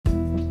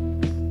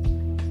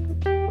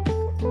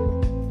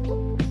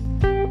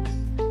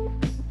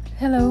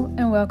Hello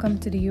and welcome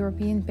to the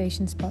European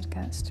Patients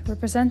Podcast,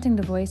 representing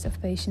the voice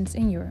of patients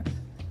in Europe.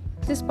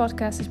 This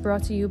podcast is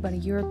brought to you by the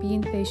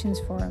European Patients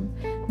Forum,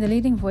 the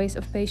leading voice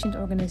of patient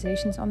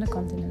organizations on the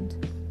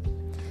continent.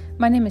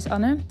 My name is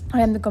Anne,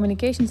 I am the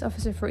Communications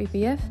Officer for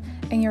EPF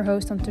and your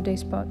host on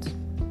today's pod.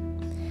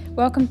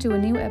 Welcome to a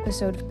new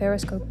episode of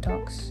PERISCOPE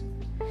Talks.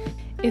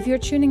 If you're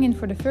tuning in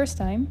for the first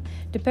time,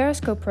 the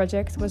PERISCOPE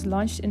project was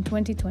launched in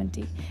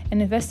 2020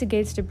 and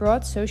investigates the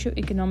broad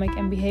socio-economic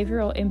and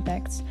behavioral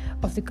impacts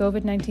of the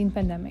COVID-19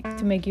 pandemic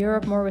to make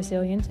Europe more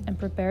resilient and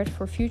prepared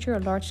for future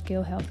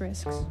large-scale health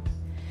risks.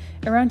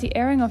 Around the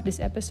airing of this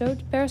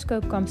episode,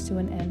 PERISCOPE comes to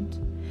an end.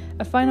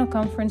 A final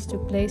conference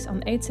took place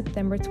on 8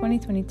 September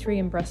 2023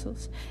 in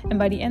Brussels, and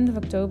by the end of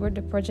October,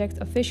 the project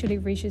officially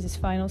reaches its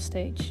final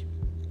stage.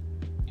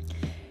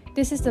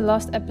 This is the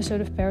last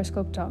episode of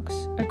PERISCOPE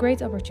Talks, a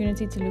great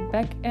opportunity to look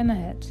back and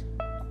ahead.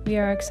 We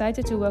are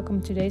excited to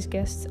welcome today's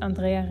guest,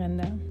 Andrea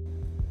Renda.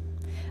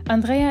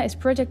 Andrea is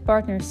Project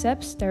Partner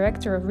SEP's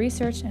Director of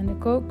Research and the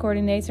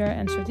Co-Coordinator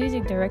and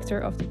Strategic Director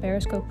of the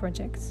PERISCOPE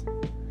project.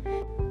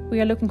 We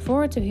are looking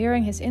forward to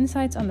hearing his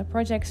insights on the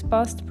project's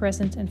past,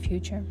 present and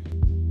future.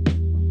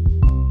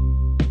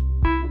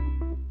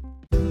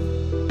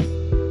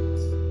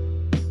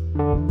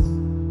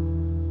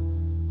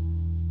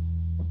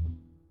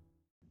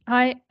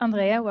 Hi,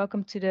 Andrea.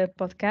 Welcome to the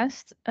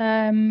podcast.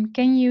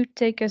 Can you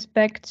take us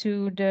back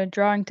to the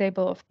drawing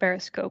table of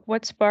PERISCOPE?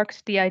 What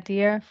sparked the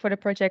idea for the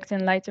project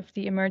in light of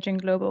the emerging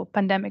global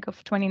pandemic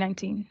of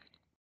 2019?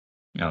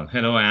 Oh,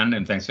 hello, Anne,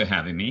 and thanks for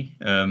having me.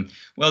 The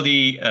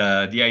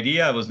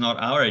idea was not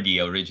our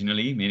idea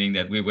originally, meaning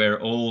that we were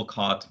all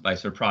caught by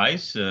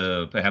surprise,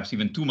 perhaps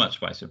even too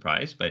much by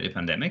surprise by the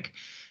pandemic,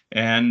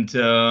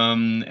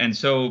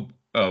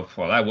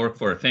 I work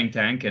for a think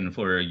tank and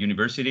for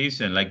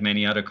universities, and like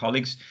many other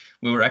colleagues,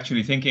 we were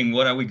actually thinking,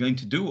 what are we going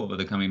to do over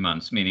the coming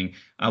months? Meaning,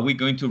 are we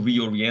going to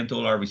reorient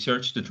all our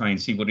research to try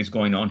and see what is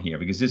going on here?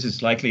 Because this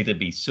is likely to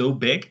be so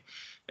big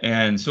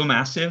and so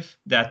massive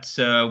that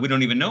we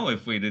don't even know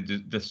if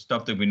the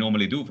stuff that we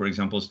normally do, for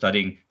example,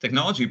 studying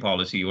technology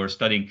policy or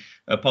studying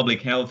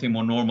public health in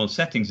more normal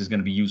settings is going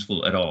to be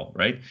useful at all,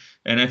 right?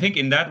 And I think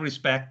in that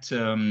respect,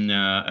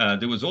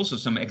 there was also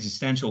some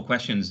existential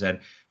questions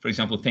that, for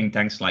example, think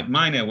tanks like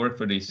mine, I work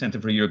for the Center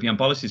for European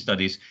Policy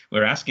Studies,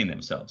 were asking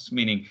themselves,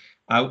 meaning,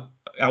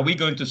 are we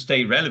going to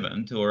stay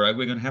relevant or are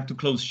we going to have to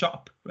close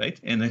shop, right,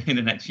 in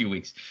the next few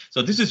weeks?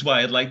 So this is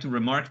why I'd like to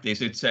remark this.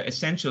 It's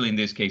essential in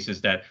these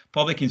cases that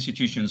public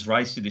institutions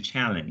rise to the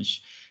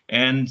challenge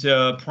and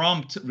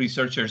prompt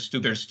researchers to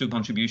their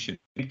contribution.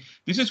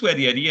 This is where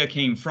the idea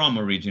came from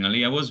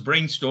originally. I was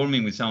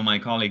brainstorming with some of my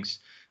colleagues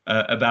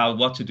about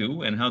what to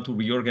do and how to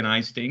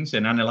reorganize things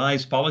and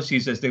analyze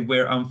policies as they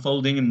were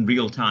unfolding in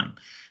real time.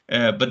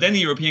 But then the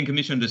European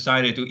Commission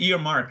decided to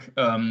earmark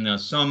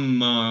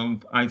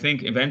I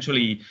think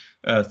eventually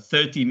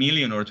 30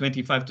 million or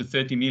 25 to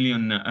 30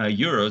 million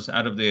euros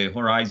out of the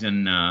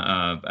Horizon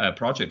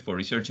project for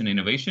research and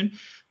innovation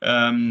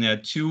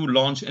to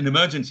launch an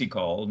emergency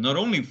call, not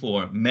only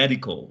for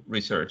medical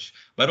research,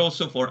 but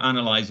also for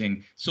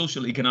analyzing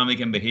social, economic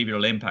and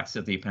behavioral impacts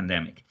of the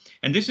pandemic.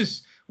 And this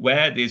is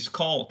where this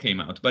call came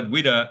out, but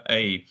with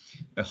a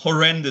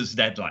horrendous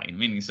deadline,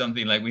 meaning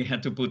something like we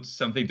had to put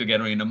something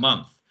together in a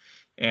month.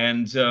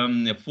 And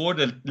for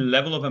the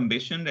level of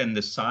ambition and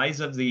the size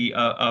of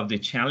the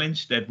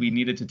challenge that we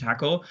needed to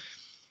tackle,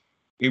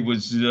 it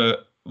was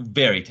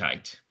very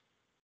tight.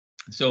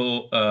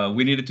 So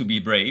we needed to be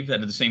brave,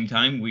 and at the same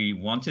time, we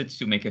wanted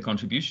to make a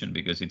contribution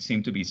because it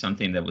seemed to be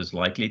something that was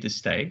likely to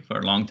stay for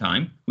a long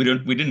time. We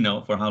didn't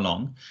know for how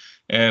long,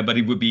 but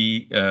it would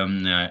be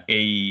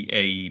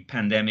a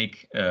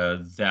pandemic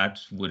that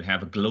would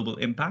have a global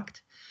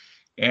impact.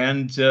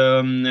 And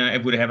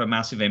it would have a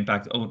massive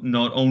impact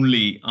not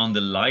only on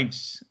the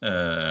lives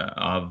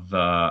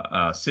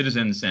of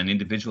citizens and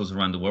individuals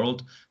around the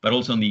world, but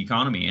also on the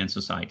economy and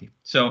society.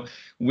 So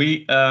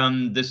we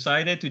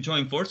decided to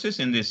join forces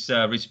in this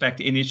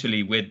respect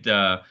initially with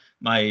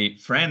my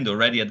friend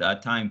already at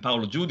that time,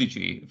 Paolo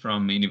Giudici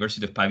from the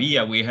University of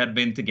Pavia. We had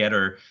been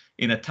together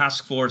in a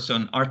task force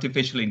on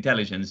artificial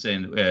intelligence,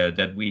 and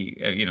that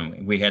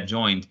we had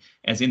joined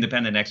as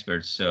independent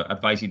experts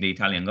advising the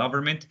Italian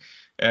government.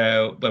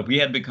 But we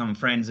had become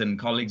friends and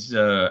colleagues,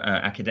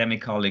 academic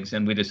colleagues,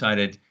 and we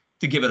decided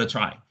to give it a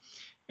try.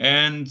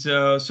 And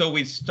so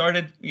we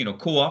started,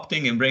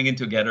 co-opting and bringing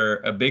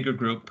together a bigger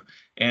group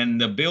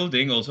and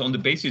building also on the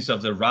basis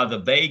of the rather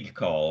vague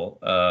call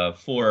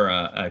for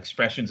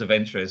expressions of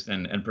interest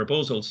and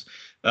proposals,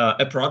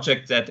 a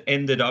project that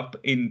ended up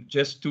in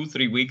just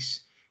 2-3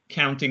 weeks,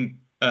 counting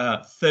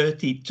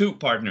 32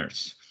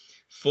 partners.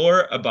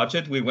 For a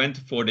budget, we went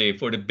for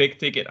the big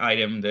ticket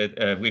item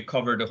that we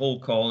covered the whole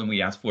call, and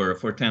we asked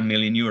for 10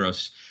 million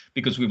euros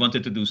because we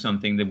wanted to do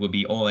something that would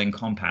be all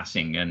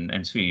encompassing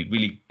and so we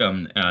really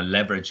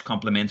leverage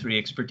complementary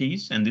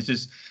expertise. And this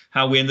is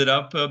how we ended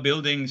up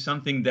building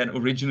something that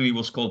originally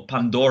was called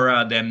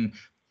Pandora, then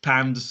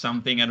Pand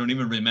something. I don't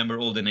even remember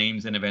all the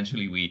names. And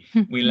eventually we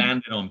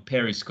landed on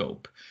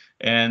PERISCOPE.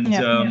 And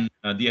the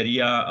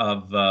idea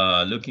of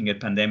looking at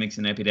pandemics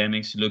and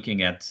epidemics,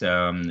 looking at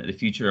the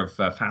future of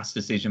fast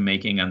decision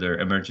making under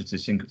emergency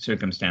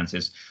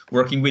circumstances,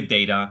 working with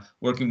data,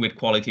 working with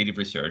qualitative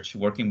research,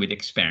 working with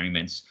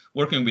experiments,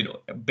 working with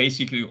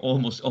basically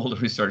almost all the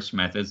research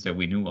methods that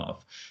we knew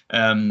of,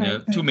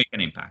 to make an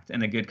impact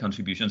and a good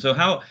contribution. So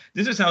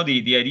this is how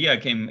the idea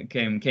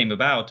came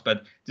about.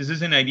 But this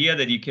is an idea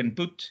that you can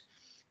put,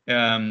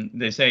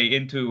 they say,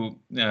 into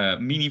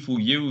meaningful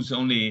use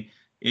only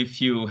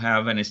if you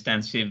have an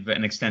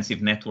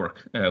extensive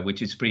network,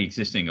 which is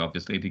pre-existing,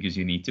 obviously, because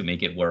you need to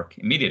make it work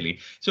immediately.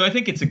 So I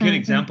think it's a good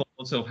example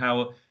also of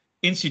how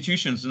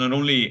institutions, not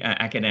only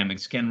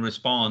academics, can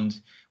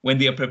respond when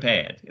they are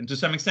prepared. And to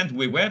some extent,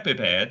 we were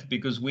prepared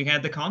because we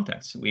had the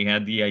contacts, we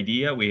had the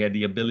idea, we had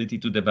the ability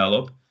to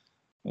develop,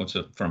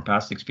 also from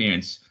past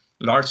experience,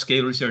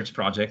 large-scale research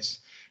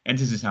projects. And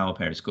this is how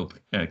Periscope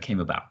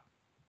came about.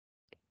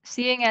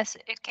 Seeing as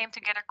it came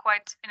together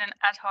quite in an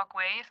ad hoc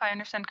way, if I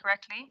understand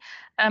correctly,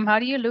 how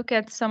do you look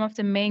at some of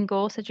the main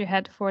goals that you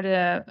had for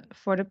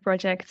the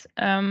project,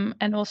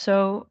 and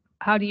also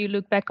how do you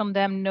look back on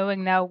them,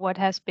 knowing now what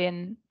has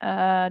been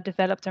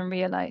developed and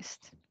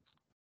realized?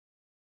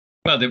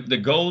 Well, the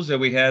goals that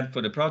we had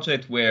for the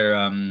project were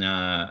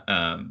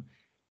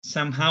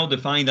somehow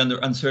defined under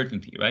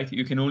uncertainty, right?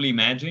 You can only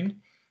imagine.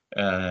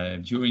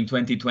 During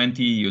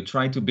 2020, you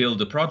try to build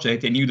a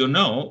project and you don't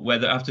know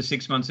whether after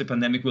 6 months the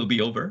pandemic will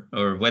be over,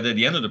 or whether at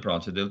the end of the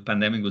project the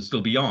pandemic will still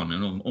be on.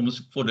 And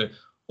almost for the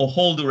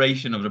whole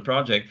duration of the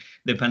project,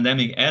 the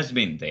pandemic has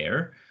been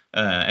there.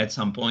 At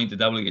some point, the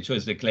WHO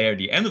has declared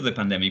the end of the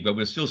pandemic, but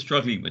we're still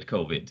struggling with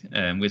COVID,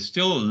 and we're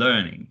still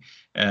learning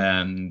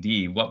not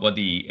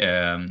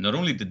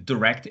only the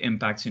direct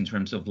impacts in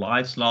terms of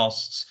lives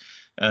lost,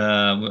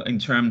 in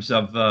terms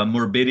of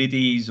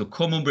morbidities or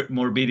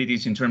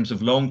comorbidities, in terms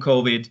of long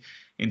COVID,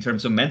 in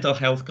terms of mental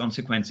health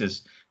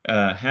consequences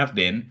have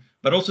been,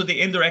 but also the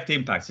indirect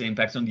impacts, the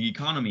impacts on the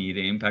economy,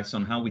 the impacts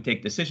on how we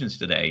take decisions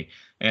today,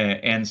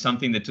 and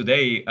something that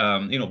today,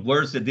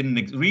 words that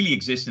didn't really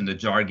exist in the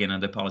jargon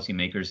of the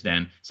policymakers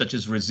then, such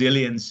as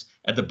resilience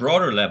at the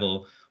broader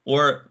level,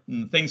 or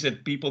things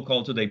that people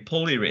call today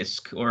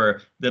poly-risk,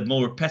 or the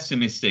more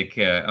pessimistic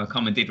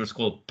commentators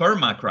call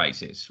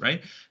perma-crisis,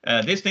 right?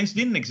 These things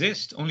didn't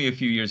exist only a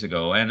few years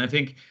ago, and I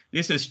think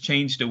this has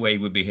changed the way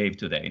we behave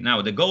today.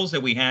 Now, the goals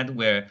that we had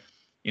were,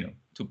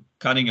 to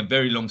cutting a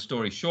very long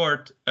story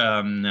short,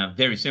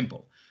 very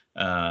simple.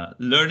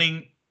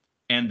 Learning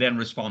and then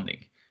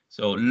responding.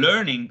 So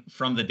learning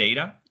from the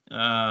data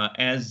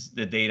as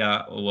the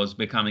data was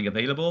becoming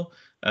available,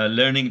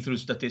 learning through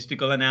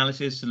statistical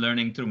analysis,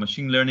 learning through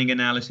machine learning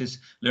analysis,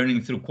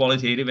 learning through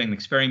qualitative and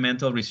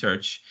experimental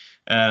research,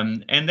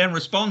 and then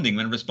responding,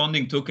 when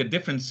responding took a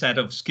different set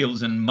of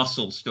skills and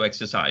muscles to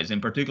exercise,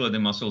 in particular the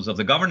muscles of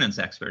the governance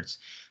experts.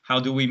 How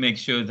do we make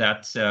sure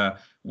that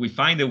we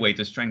find a way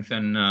to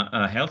strengthen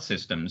health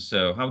systems?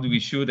 So how do we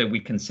ensure that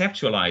we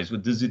conceptualize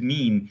what does it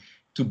mean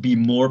to be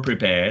more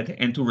prepared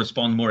and to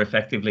respond more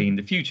effectively in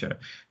the future?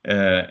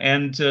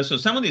 So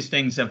some of these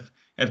things have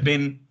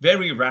been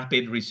very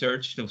rapid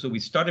research. So we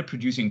started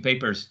producing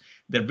papers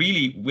that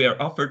really were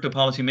offered to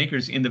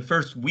policymakers in the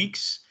first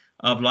weeks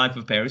of life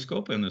of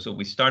Periscope. And so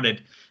we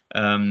started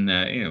in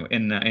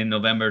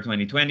November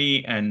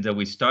 2020, and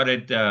we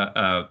started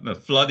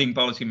flooding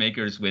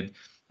policymakers with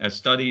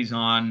studies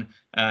on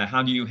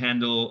how do you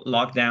handle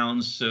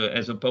lockdowns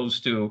as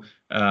opposed to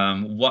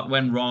what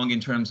went wrong in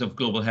terms of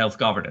global health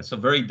governance. So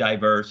very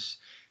diverse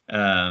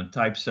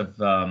types of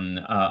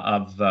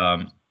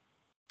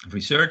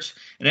research.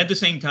 And at the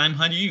same time,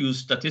 how do you use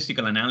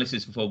statistical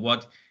analysis for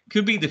what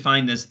could be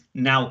defined as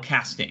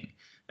nowcasting?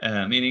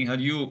 Meaning how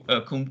do you,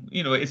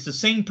 it's the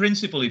same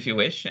principle, if you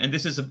wish. And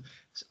this is a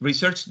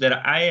research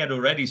that I had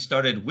already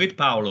started with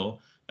Paolo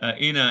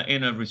in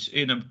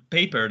a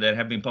paper that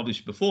had been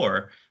published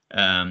before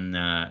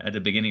at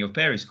the beginning of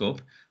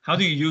Periscope. How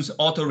do you use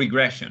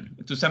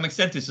autoregression? To some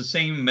extent, it's the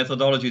same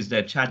methodologies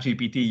that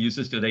ChatGPT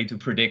uses today to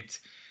predict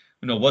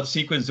what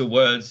sequence of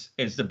words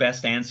is the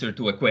best answer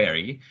to a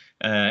query,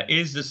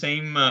 is the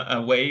same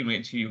way in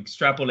which you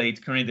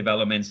extrapolate current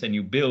developments and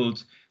you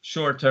build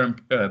short-term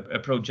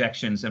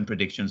projections and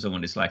predictions of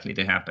what is likely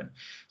to happen.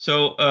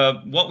 So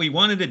what we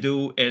wanted to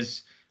do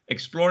is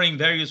exploring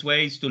various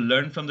ways to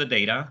learn from the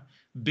data,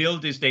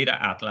 build this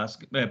data atlas,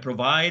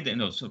 provide,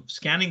 so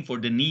scanning for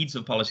the needs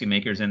of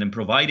policymakers, and then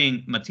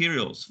providing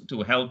materials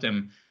to help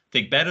them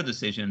take better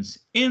decisions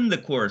in the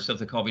course of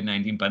the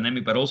COVID-19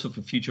 pandemic, but also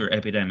for future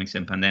epidemics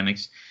and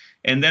pandemics,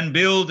 and then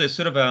build a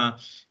sort of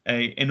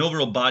an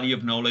overall body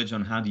of knowledge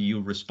on how do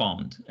you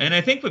respond. And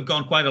I think we've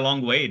gone quite a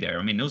long way there.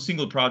 I mean, no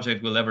single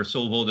project will ever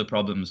solve all the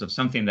problems of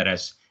something that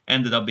has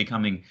ended up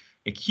becoming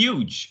a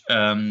huge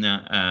and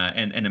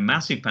a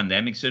massive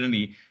pandemic.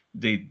 Certainly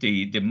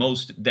the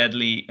most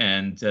deadly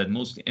and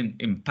most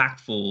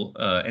impactful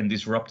and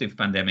disruptive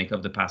pandemic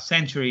of the past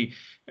century.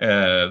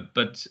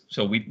 But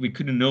so we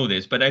couldn't know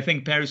this. But I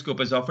think Periscope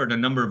has offered a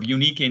number of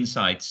unique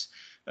insights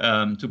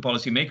to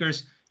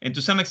policymakers, And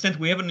to some extent,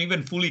 we haven't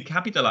even fully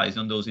capitalized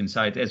on those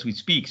insights as we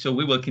speak. So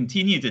we will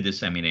continue to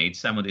disseminate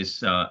some of these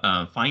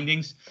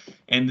findings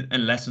and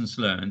lessons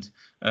learned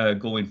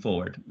going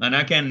forward. And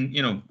I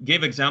can,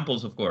 give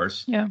examples, of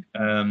course. Yeah.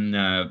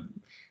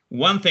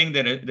 One thing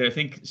that I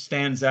think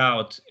stands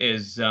out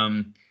is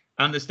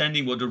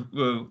understanding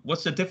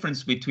what's the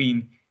difference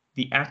between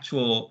the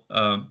actual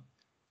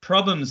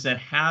problems that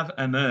have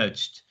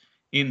emerged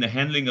in the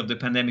handling of the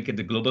pandemic at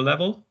the global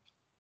level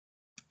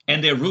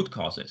and their root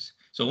causes.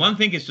 So one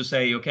thing is to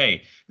say,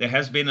 okay, there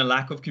has been a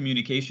lack of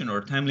communication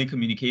or timely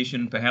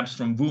communication, perhaps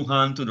from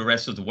Wuhan to the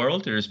rest of the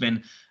world. There has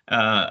been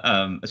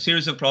a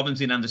series of problems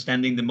in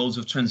understanding the modes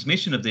of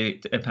transmission of the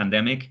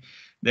pandemic.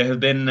 There have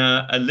been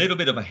a little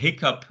bit of a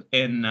hiccup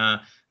in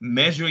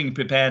measuring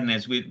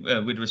preparedness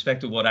with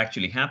respect to what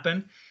actually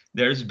happened.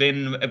 There's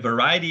been a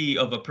variety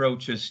of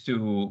approaches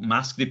to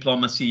mask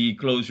diplomacy,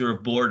 closure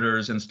of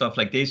borders, and stuff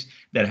like this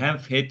that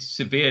have hit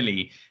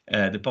severely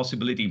the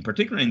possibility, in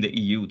particular in the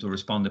EU, to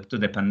respond to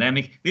the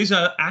pandemic. These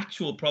are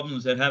actual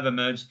problems that have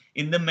emerged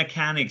in the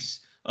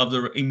mechanics of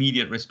the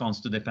immediate response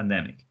to the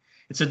pandemic.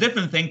 It's a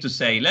different thing to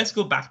say, let's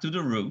go back to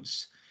the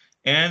roots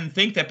and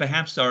think that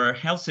perhaps our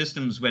health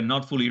systems were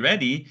not fully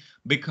ready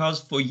because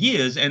for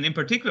years, and in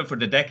particular for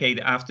the decade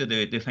after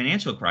the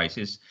financial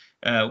crisis,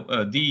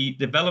 the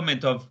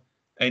development of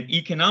an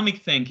economic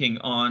thinking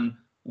on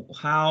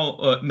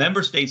how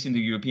member states in the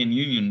European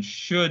Union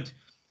should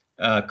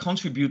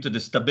contribute to the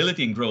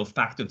Stability and Growth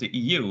Pact of the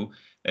EU,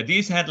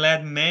 these had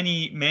led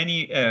many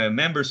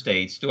member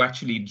states to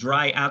actually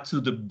dry out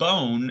to the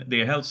bone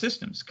their health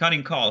systems,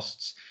 cutting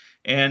costs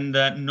and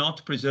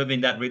not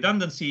preserving that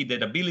redundancy,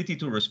 that ability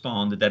to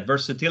respond, that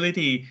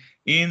versatility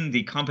in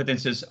the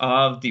competences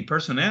of the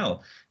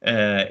personnel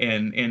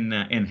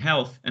in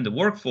health and the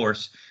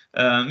workforce,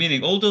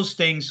 meaning all those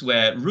things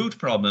were root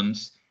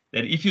problems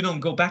that if you don't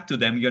go back to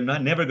them, you're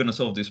never going to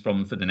solve this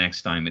problem for the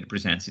next time it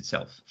presents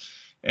itself.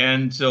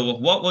 And so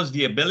what was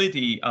the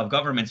ability of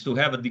governments to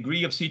have a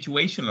degree of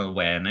situational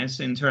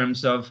awareness in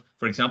terms of,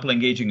 for example,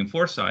 engaging in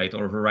foresight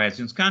or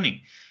horizon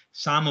scanning?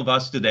 Some of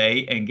us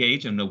today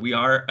engage, and we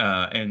are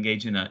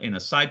engaged in a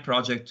side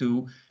project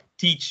to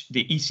teach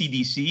the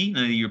ECDC,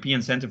 the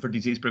European Center for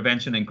Disease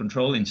Prevention and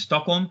Control in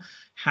Stockholm,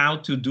 how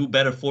to do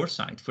better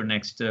foresight for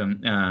next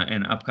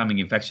and upcoming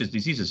infectious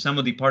diseases. Some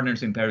of the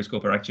partners in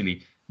PERISCOPE are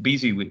actually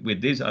busy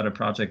with this other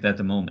project at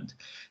the moment.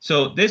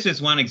 So this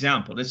is one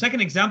example. The second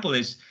example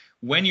is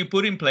when you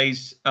put in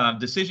place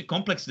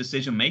complex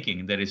decision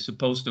making that is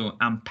supposed to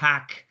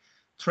unpack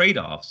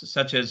trade-offs,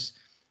 such as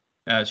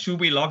should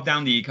we lock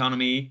down the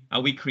economy?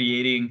 Are we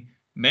creating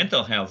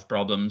mental health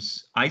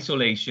problems,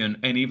 isolation,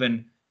 and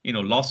even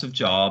loss of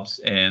jobs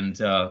and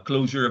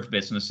closure of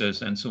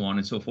businesses and so on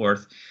and so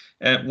forth?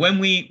 When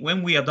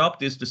we adopt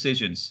these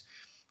decisions,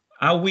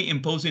 are we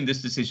imposing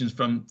these decisions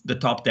from the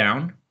top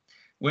down?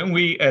 When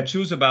we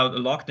choose about a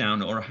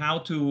lockdown or how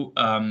to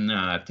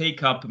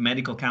take up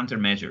medical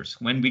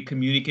countermeasures, when we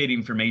communicate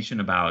information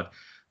about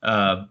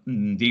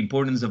the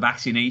importance of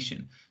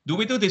vaccination, do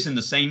we do this in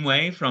the same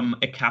way from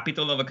a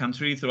capital of a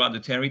country throughout the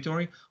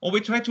territory, or we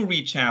try to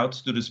reach out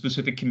to the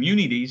specific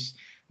communities,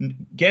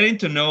 getting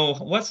to know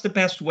what's the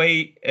best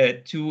way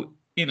to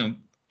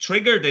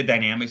trigger the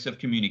dynamics of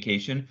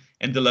communication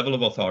and the level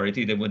of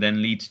authority that would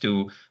then lead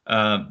to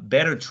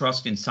better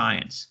trust in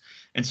science?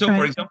 And so,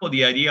 for example,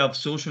 the idea of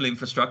social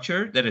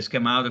infrastructure that has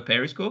come out of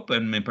PERISCOPE,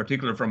 and in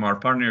particular from our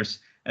partners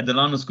at the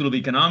London School of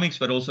Economics,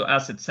 but also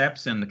us at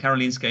CEPS and the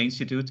Karolinska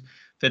Institute,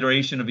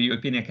 Federation of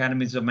European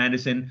Academies of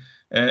Medicine,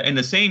 and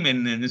the same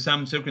in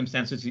some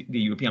circumstances, the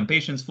European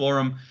Patients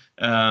Forum,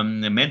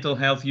 Mental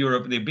Health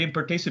Europe, they've been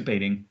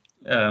participating.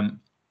 The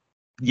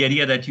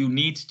idea that you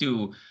need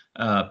to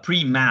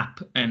pre-map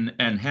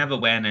and have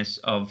awareness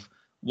of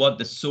what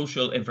the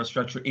social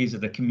infrastructure is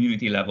at the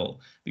community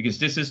level, because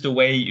this is the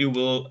way you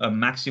will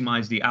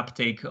maximize the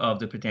uptake of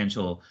the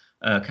potential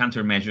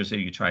countermeasures that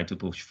you try to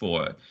push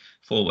forward.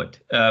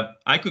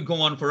 I could go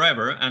on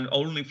forever and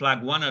only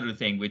flag one other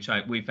thing, which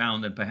we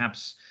found that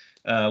perhaps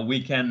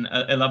we can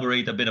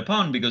elaborate a bit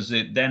upon, because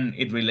then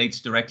it relates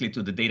directly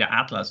to the data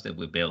atlas that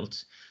we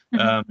built,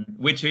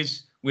 which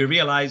is we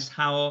realized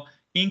how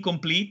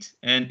incomplete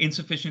and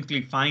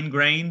insufficiently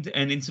fine-grained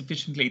and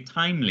insufficiently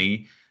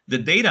timely the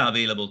data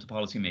available to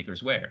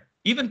policymakers were,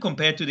 even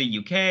compared to the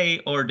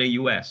UK or the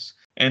US.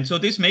 And so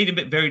this made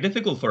it very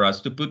difficult for us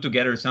to put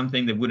together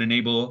something that would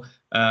enable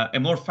a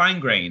more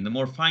fine-grained, a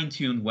more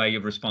fine-tuned way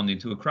of responding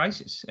to a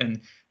crisis.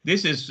 And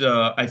this is,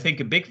 I think,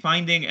 a big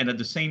finding, and at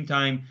the same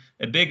time,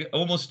 a big,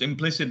 almost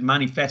implicit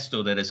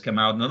manifesto that has come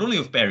out, not only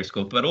of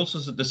PERISCOPE, but also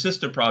the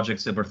sister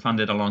projects that were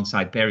funded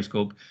alongside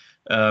PERISCOPE,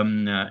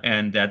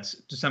 and that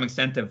to some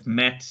extent have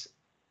met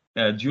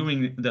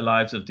during the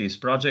lives of this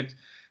project.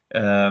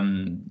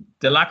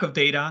 The lack of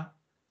data,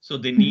 so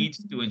the need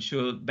to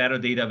ensure better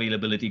data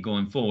availability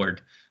going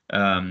forward,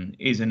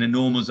 is an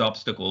enormous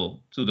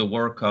obstacle to the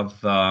work of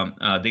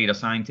data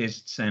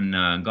scientists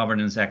and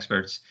governance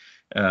experts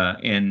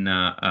in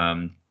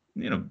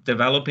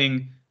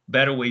developing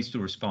better ways to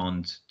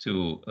respond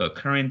to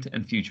current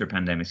and future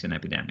pandemics and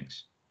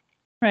epidemics.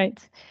 Right.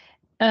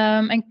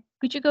 And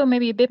could you go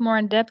maybe a bit more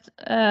in depth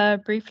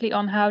briefly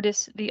on how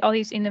all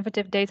these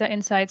innovative data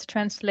insights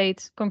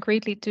translate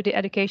concretely to the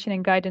education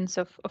and guidance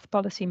of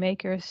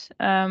policymakers?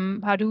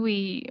 How do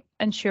we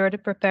ensure the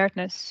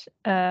preparedness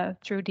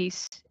through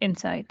these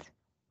insights?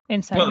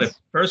 Well, the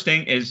first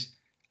thing is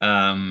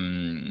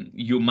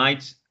you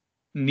might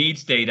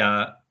need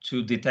data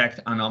to detect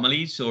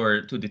anomalies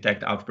or to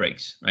detect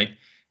outbreaks, right?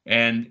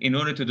 And in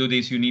order to do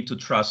this, you need to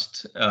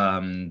trust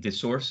the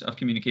source of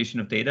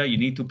communication of data. You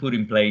need to put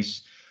in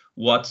place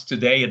what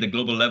today at the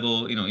global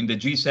level, in the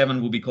G7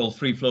 will be called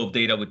free flow of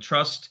data with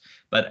trust,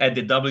 but at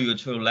the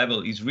WHO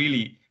level is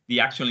really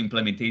the actual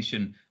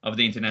implementation of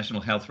the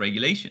international health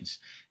regulations,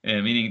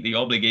 meaning the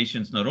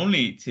obligations not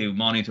only to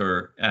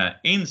monitor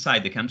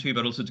inside the country,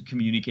 but also to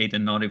communicate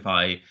and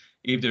notify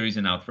if there is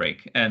an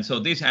outbreak. And so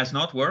this has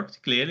not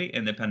worked clearly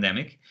in the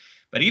pandemic.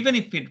 But even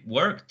if it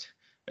worked,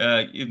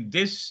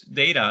 this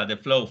data, the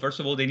flow, first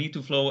of all, they need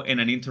to flow in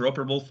an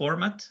interoperable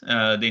format.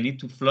 They need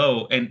to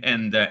flow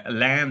and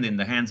land in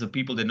the hands of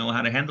people that know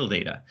how to handle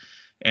data.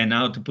 And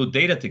now to put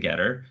data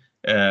together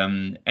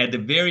at the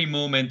very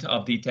moment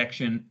of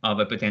detection of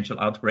a potential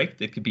outbreak,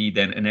 that could be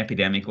then an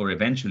epidemic or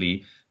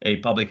eventually a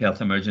public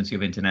health emergency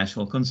of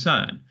international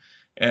concern.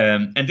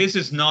 And this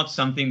is not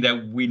something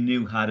that we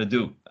knew how to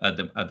do at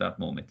that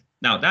moment.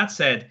 Now, that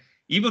said,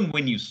 even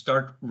when you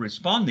start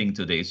responding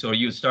to this, or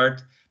you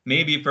start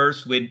maybe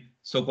first with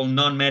so-called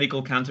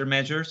non-medical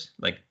countermeasures,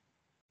 like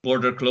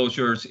border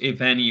closures,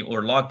 if any,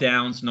 or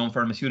lockdowns,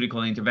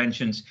 non-pharmaceutical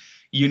interventions,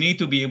 you need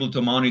to be able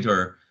to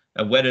monitor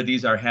whether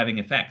these are having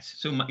effects.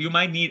 So you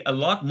might need a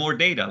lot more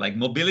data, like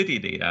mobility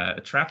data,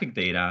 traffic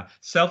data,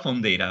 cell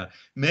phone data,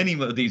 many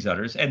of these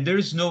others. And there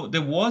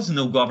was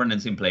no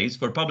governance in place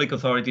for public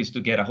authorities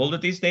to get a hold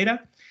of this data.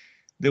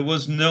 There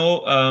was no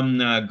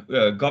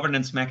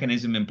governance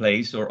mechanism in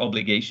place or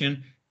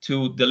obligation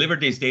to deliver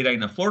this data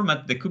in a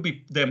format that could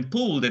be then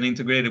pooled and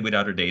integrated with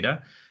other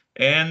data.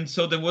 And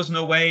so there was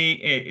no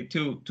way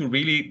to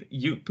really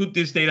put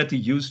this data to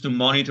use to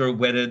monitor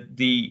whether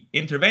the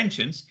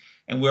interventions,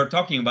 and we're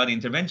talking about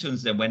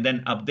interventions that when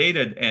then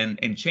updated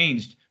and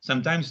changed,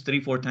 sometimes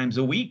 3-4 times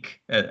a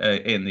week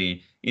in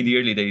the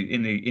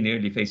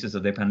early phases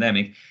of the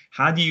pandemic.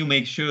 How do you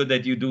make sure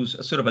that you do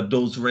sort of a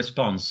dose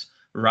response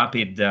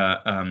rapid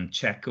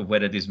check of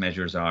whether these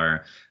measures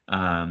are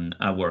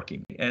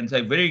working? And it's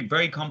a very,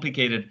 very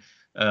complicated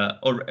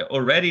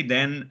already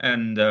then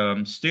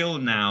and still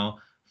now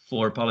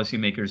for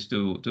policymakers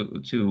to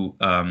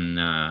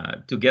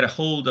get a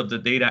hold of the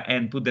data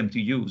and put them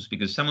to use,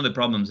 because some of the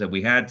problems that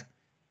we had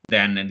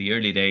then in the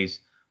early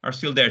days are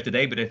still there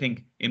today. But I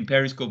think in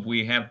Periscope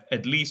we have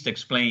at least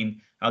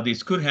explained how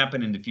this could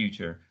happen in the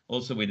future,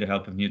 also with the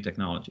help of new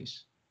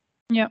technologies.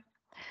 Yeah.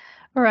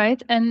 All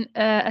right. And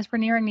as we're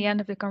nearing the end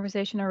of the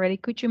conversation already,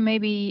 could you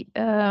maybe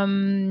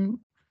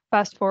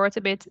fast forward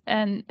a bit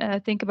and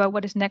think about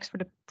what is next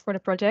for the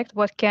project?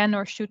 What can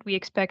or should we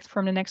expect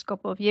from the next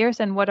couple of years,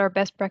 and what are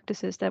best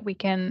practices that we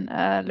can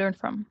learn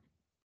from?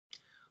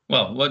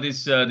 Well, what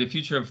is the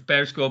future of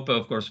Periscope?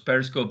 Of course,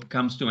 Periscope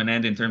comes to an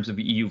end in terms of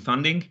EU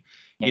funding.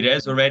 Yeah. It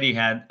has already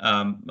had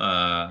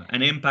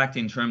an impact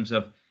in terms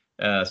of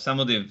some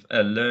of the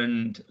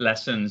learned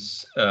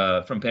lessons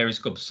from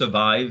Periscope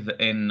survive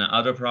in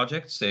other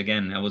projects.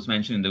 Again, I was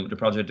mentioning the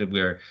project that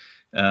we're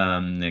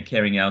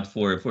carrying out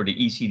for the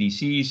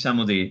ECDC. Some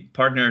of the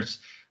partners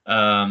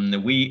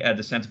we at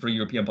the Center for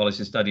European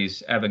Policy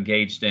Studies have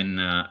engaged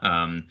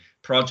in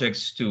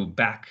projects to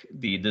back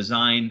the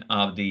design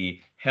of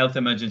the Health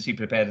Emergency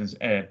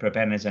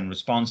Preparedness and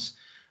Response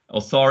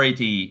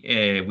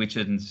Authority, which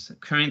is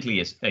currently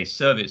a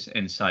service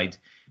inside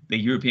the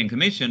European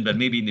Commission, but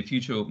maybe in the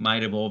future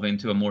might evolve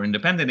into a more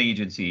independent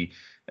agency.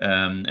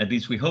 At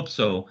least we hope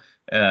so.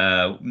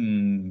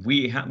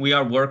 We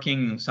are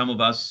working, some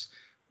of us,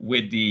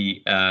 with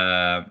the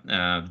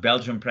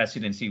Belgian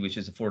presidency, which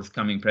is a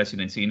forthcoming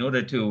presidency, in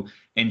order to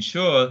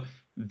ensure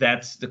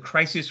that the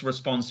crisis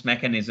response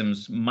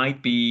mechanisms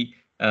might be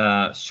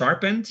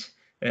sharpened.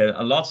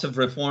 Lots of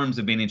reforms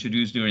have been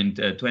introduced during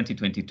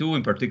 2022,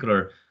 in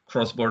particular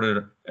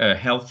cross-border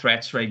health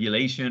threats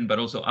regulation, but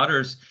also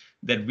others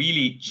that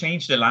really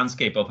change the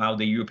landscape of how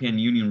the European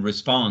Union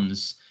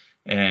responds.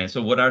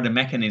 So what are the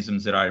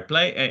mechanisms that are at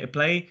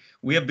play?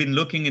 We have been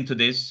looking into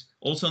this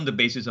also on the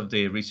basis of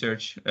the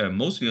research,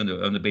 mostly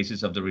on the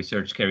basis of the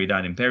research carried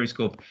out in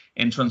Periscope,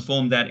 and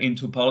transform that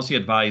into policy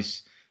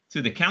advice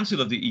to the Council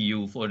of the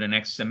EU for the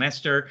next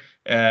semester.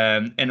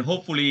 And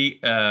hopefully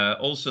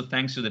also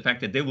thanks to the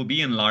fact that there will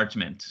be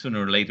enlargement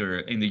sooner or later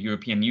in the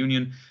European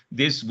Union,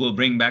 this will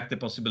bring back the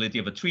possibility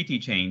of a treaty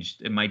change.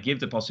 It might give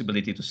the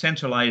possibility to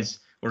centralize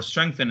or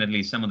strengthen at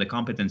least some of the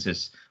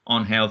competences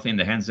on health in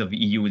the hands of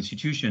EU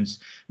institutions,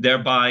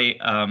 thereby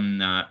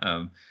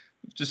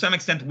to some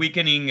extent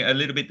weakening a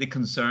little bit the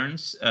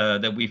concerns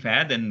that we've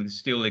had and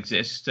still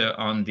exist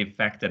on the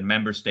fact that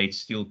member states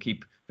still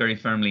keep very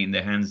firmly in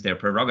their hands their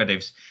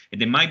prerogatives.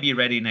 They might be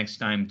ready next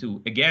time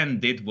to, again,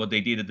 did what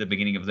they did at the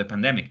beginning of the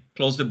pandemic,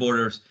 close the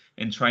borders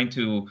and trying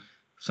to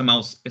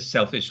somehow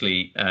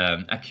selfishly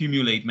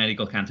accumulate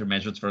medical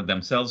countermeasures for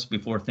themselves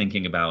before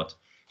thinking about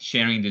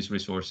sharing these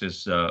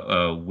resources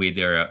with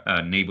their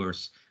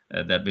neighbors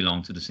that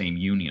belong to the same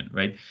union,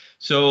 right?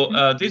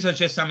 So these are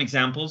just some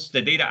examples.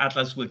 The data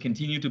atlas will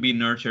continue to be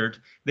nurtured.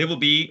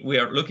 We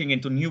are looking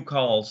into new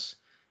calls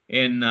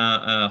in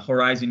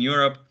Horizon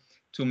Europe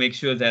to make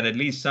sure that at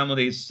least some of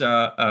these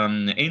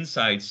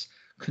insights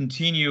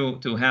continue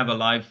to have a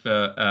life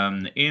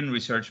in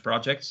research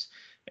projects.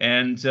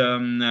 And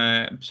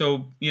stay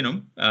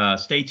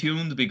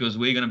tuned, because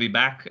we're going to be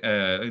back,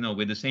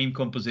 with the same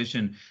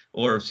composition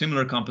or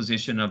similar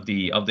composition of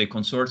the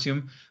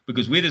consortium,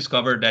 because we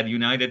discovered that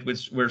united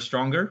we're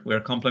stronger,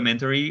 we're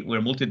complementary, we're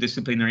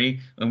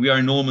multidisciplinary, and we are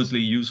enormously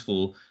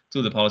useful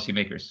to the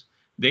policymakers.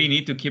 They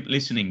need to keep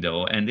listening,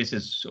 though, and this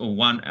is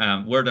one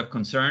word of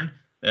concern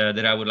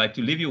that I would like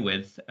to leave you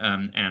with,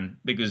 and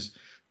because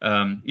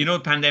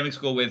pandemics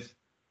go with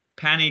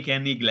panic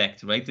and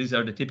neglect, right? These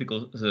are the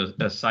typical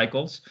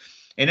cycles.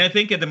 And I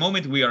think at the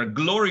moment we are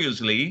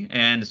gloriously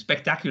and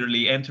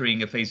spectacularly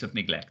entering a phase of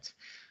neglect.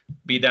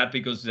 Be that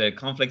because the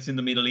conflicts in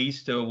the Middle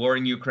East, war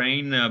in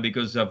Ukraine,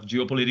 because of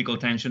geopolitical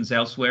tensions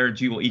elsewhere,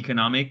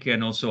 geoeconomic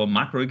and also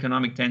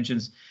macroeconomic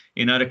tensions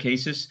in other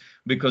cases,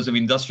 because of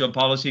industrial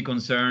policy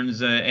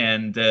concerns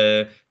and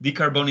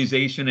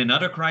decarbonization and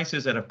other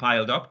crises that have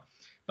piled up.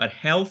 But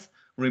health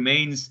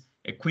remains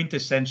a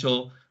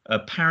quintessential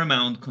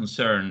paramount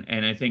concern,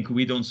 and I think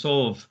we don't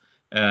solve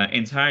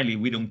entirely,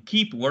 we don't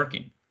keep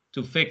working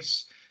to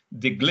fix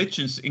the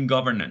glitches in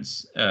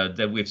governance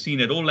that we've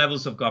seen at all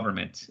levels of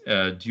government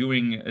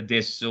during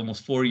this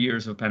almost 4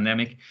 years of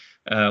pandemic,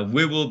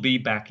 we will be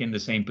back in the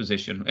same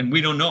position. And we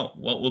don't know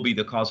what will be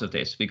the cause of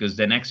this, because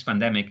the next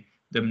pandemic,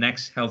 the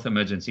next health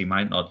emergency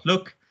might not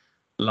look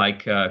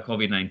like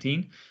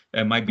COVID-19.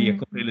 It might be a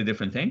completely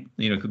different thing.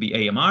 It could be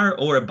AMR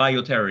or a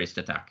bioterrorist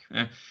attack.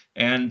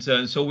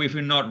 So if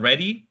we're not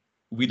ready,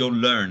 we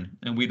don't learn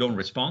and we don't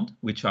respond,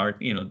 which are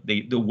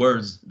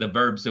the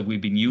verbs that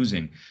we've been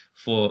using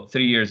for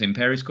 3 years in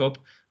Periscope.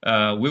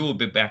 We will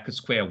be back at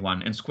square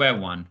one, and square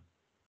one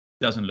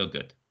doesn't look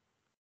good.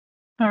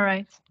 All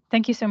right.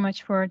 Thank you so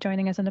much for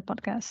joining us on the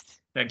podcast.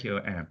 Thank you,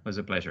 Anne. It was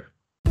a pleasure.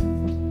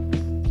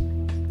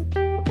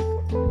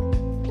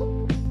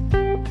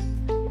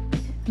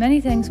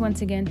 Many thanks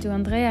once again to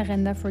Andrea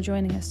Renda for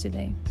joining us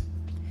today.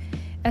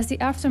 As the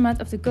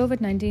aftermath of the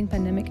COVID-19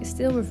 pandemic is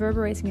still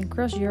reverberating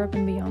across Europe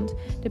and beyond,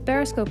 the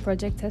Periscope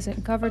project has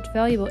uncovered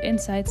valuable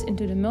insights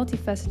into the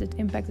multifaceted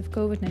impact of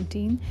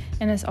COVID-19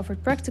 and has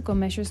offered practical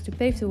measures to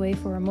pave the way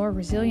for a more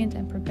resilient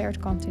and prepared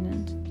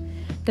continent.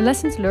 The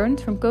lessons learned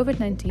from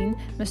COVID-19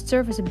 must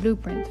serve as a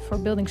blueprint for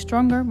building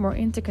stronger, more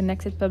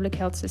interconnected public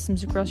health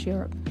systems across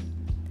Europe.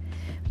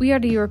 We are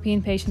the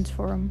European Patients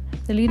Forum,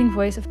 the leading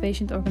voice of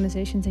patient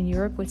organizations in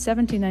Europe with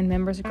 79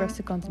 members across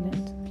the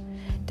continent.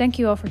 Thank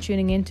you all for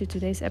tuning in to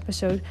today's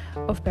episode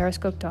of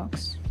Periscope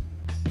Talks.